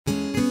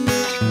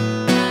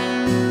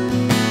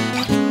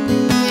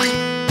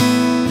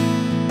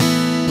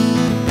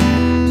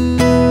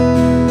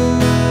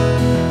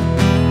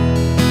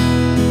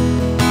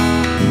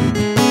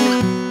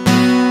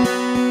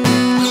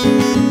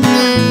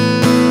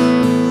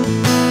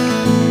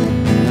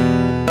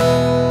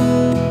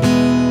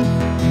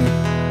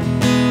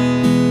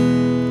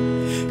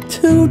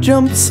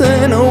jumps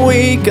in a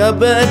week. I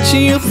bet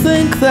you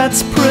think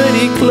that's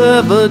pretty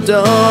clever,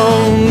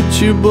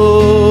 don't you,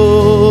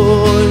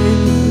 boy?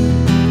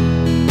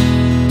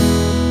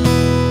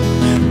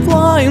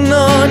 Flying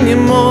on your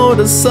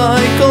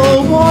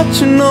motorcycle,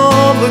 watching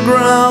all the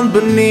ground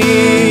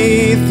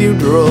beneath you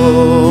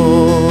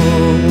drove.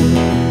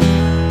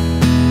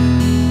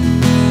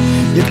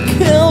 You'd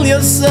kill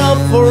yourself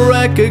for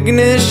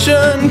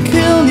recognition,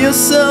 kill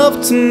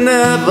yourself to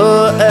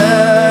never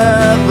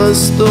ever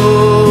stop.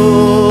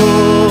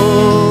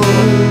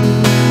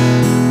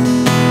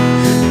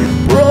 You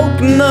broke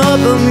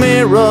another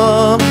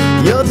mirror,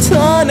 you're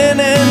turning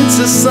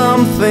into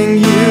something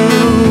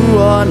you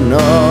are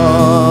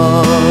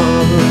not.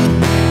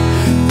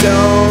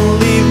 Don't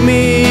leave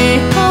me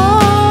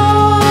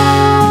high,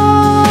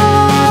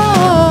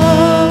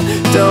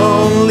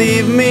 don't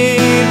leave me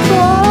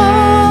dry.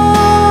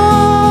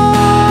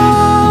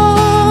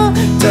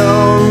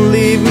 Don't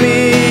leave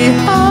me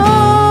high,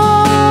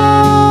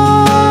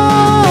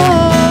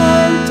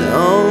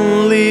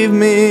 don't leave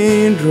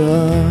me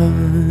dry.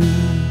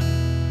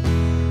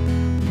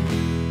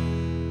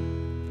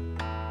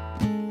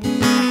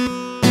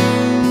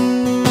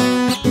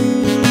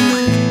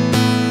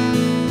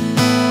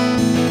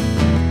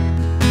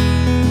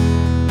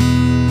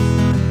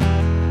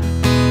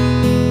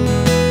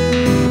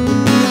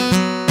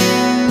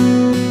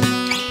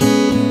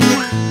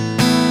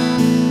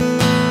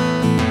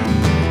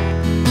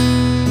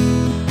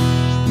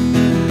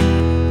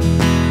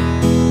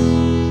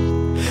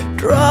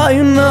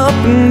 Drying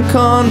up in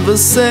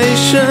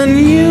conversation,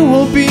 you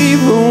will be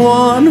the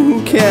one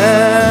who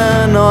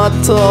cannot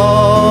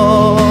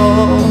talk.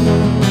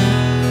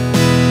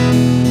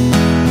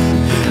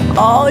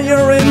 All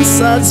your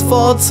insides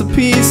fall to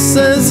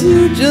pieces,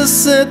 you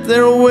just sit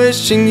there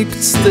wishing you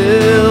could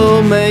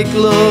still make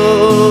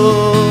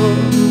love.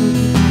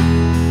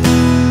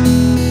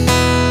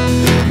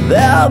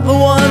 They're the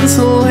ones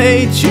who'll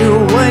hate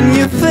you when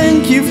you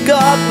think you've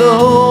got the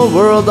whole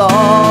world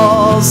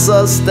all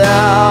sussed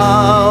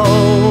out.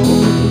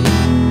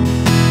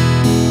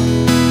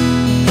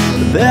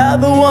 They're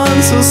the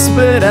ones who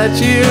spit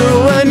at you,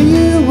 and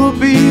you will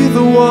be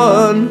the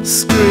one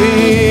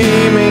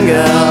screaming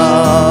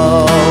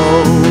out.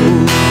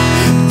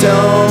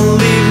 Don't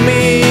leave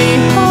me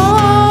high,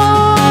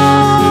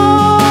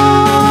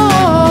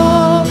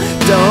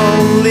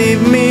 don't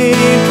leave me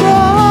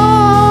dry.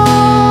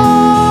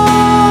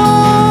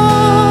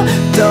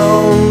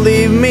 Don't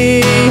leave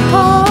me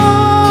high,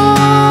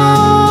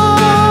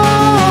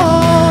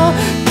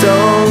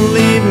 don't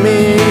leave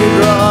me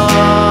dry.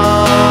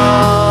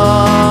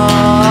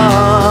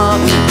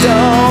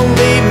 Don't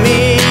leave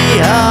me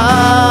high,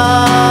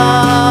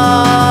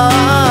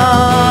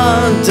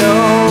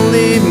 don't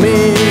leave me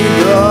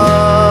dry.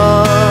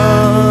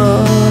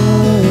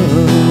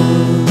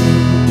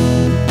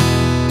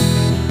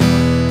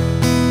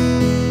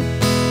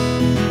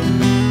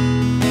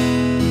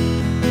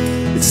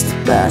 It's the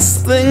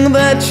best thing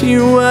that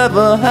you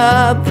ever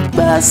had, the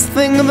best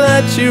thing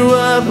that you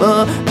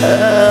ever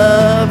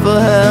had.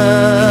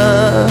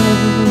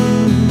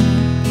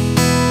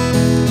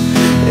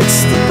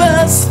 It's the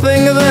best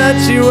thing that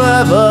you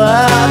ever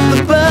had,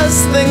 the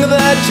best thing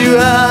that you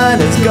had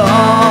has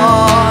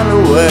gone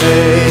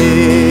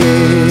away.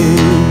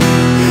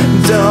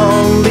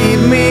 Don't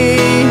leave me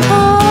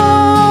high,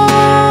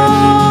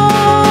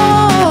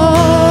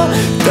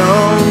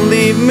 don't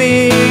leave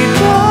me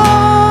dry.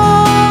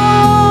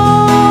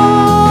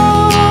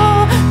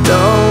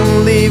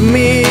 Don't leave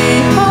me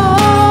high,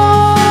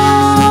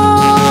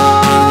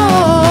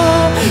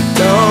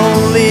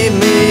 don't leave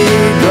me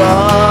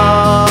dry.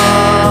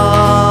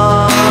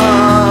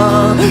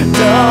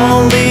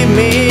 Don't leave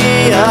me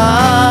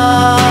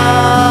high,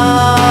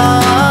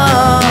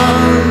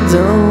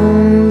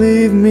 don't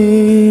leave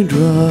me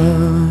dry.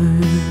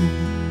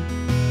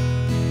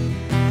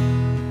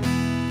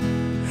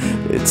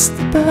 It's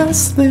the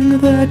best thing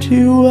that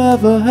you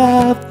ever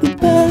had, the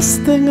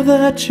best thing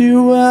that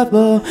you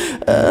ever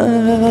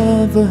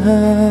had.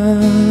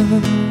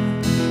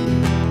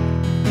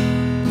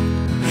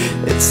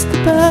 It's the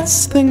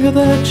best thing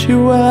that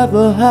you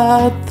ever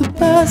had, the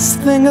best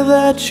thing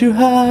that you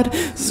had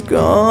has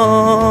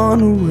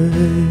gone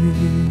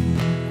away.